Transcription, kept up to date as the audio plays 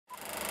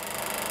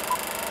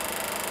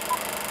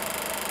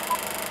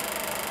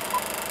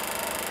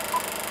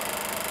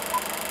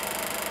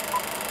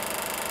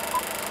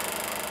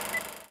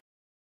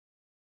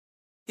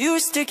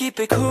Used to keep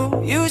it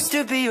cool, used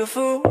to be a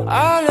fool,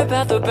 all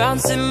about the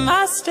bounce in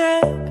my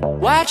step.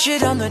 Watch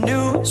it on the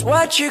news,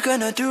 what you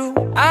gonna do?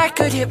 I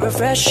could hit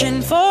refresh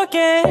and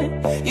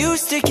forget.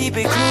 Used to keep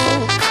it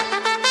cool.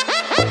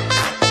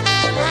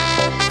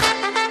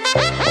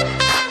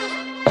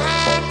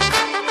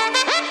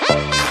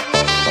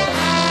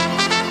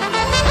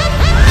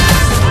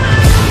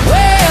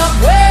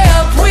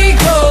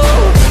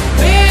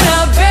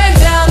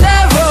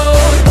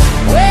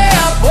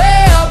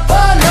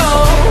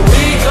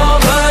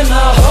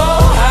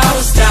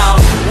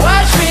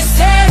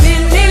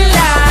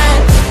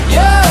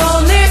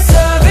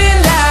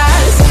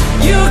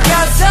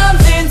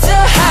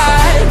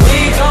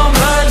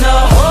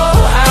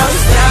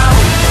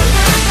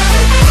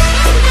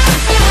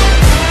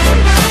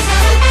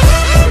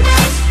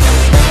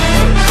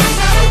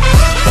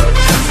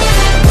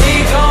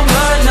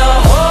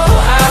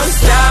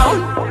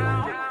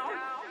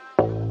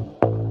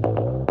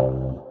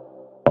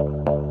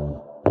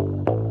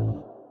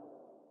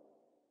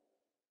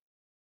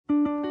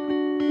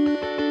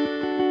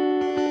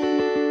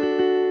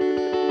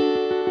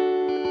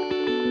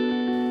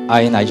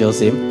 I, Nigel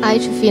Sim, I,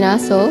 Tryphaena,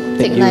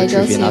 take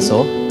Nigel Tryphaena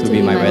Sim to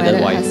be my wedded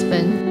wife,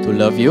 husband, to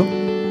love you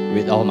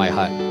with all my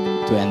heart,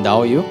 to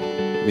endow you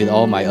with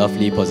all my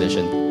earthly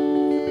possession,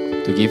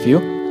 to give you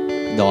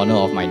the honor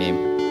of my name,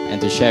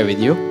 and to share with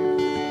you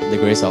the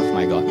grace of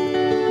my God,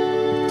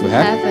 to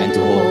have and to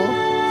hold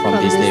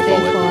from this day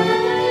forward,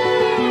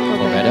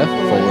 for better,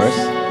 for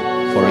worse,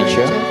 for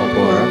richer, for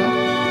poorer,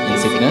 in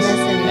sickness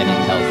and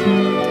in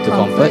health, to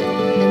comfort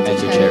and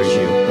to cherish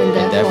you,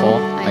 and therefore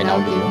I now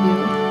give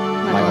you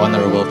my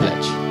honorable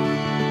pledge.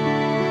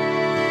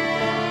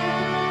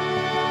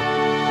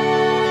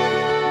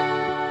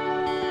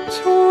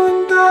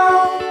 Torn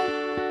down,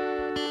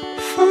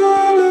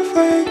 full of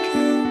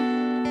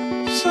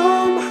aching,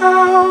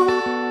 somehow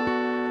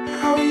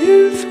our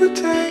youth would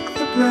take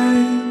the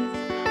blame.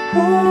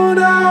 Worn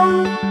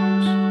out,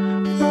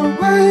 the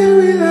way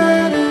we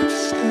let it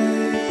stay.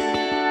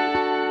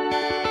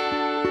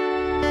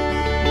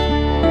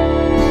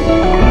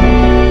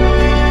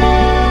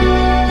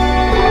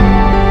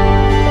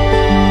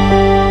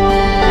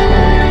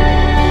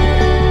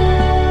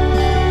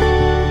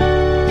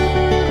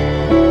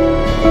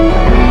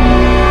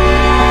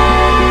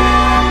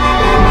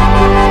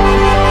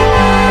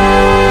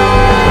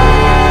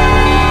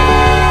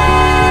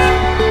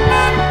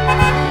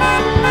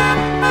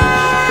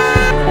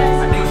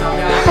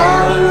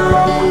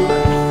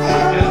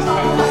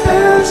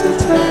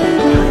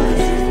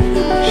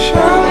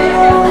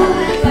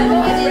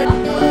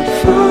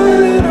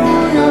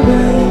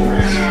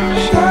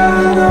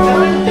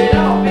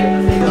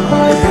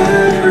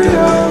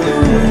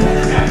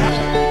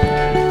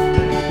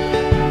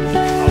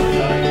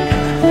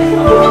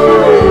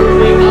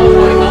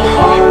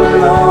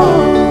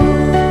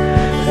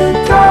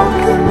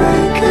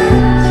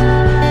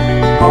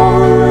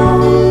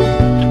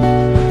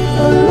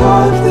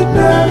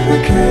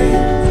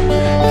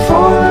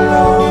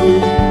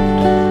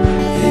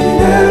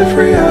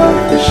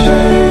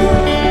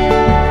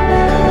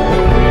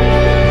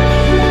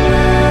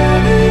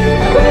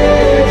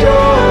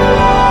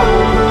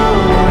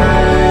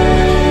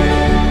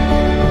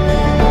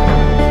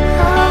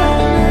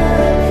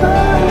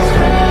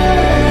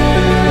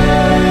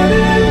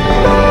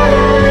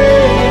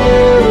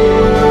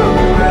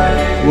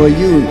 Will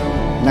you,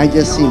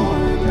 Nigel Sim,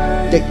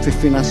 take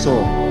Tryphaena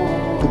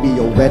to be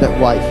your wedded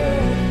wife,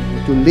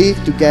 to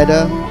live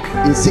together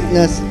in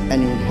sickness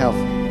and in health,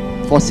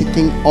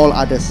 forsaking all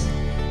others,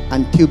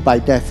 until by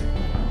death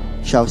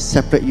shall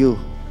separate you,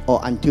 or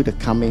until the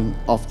coming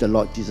of the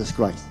Lord Jesus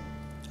Christ?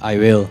 I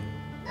will.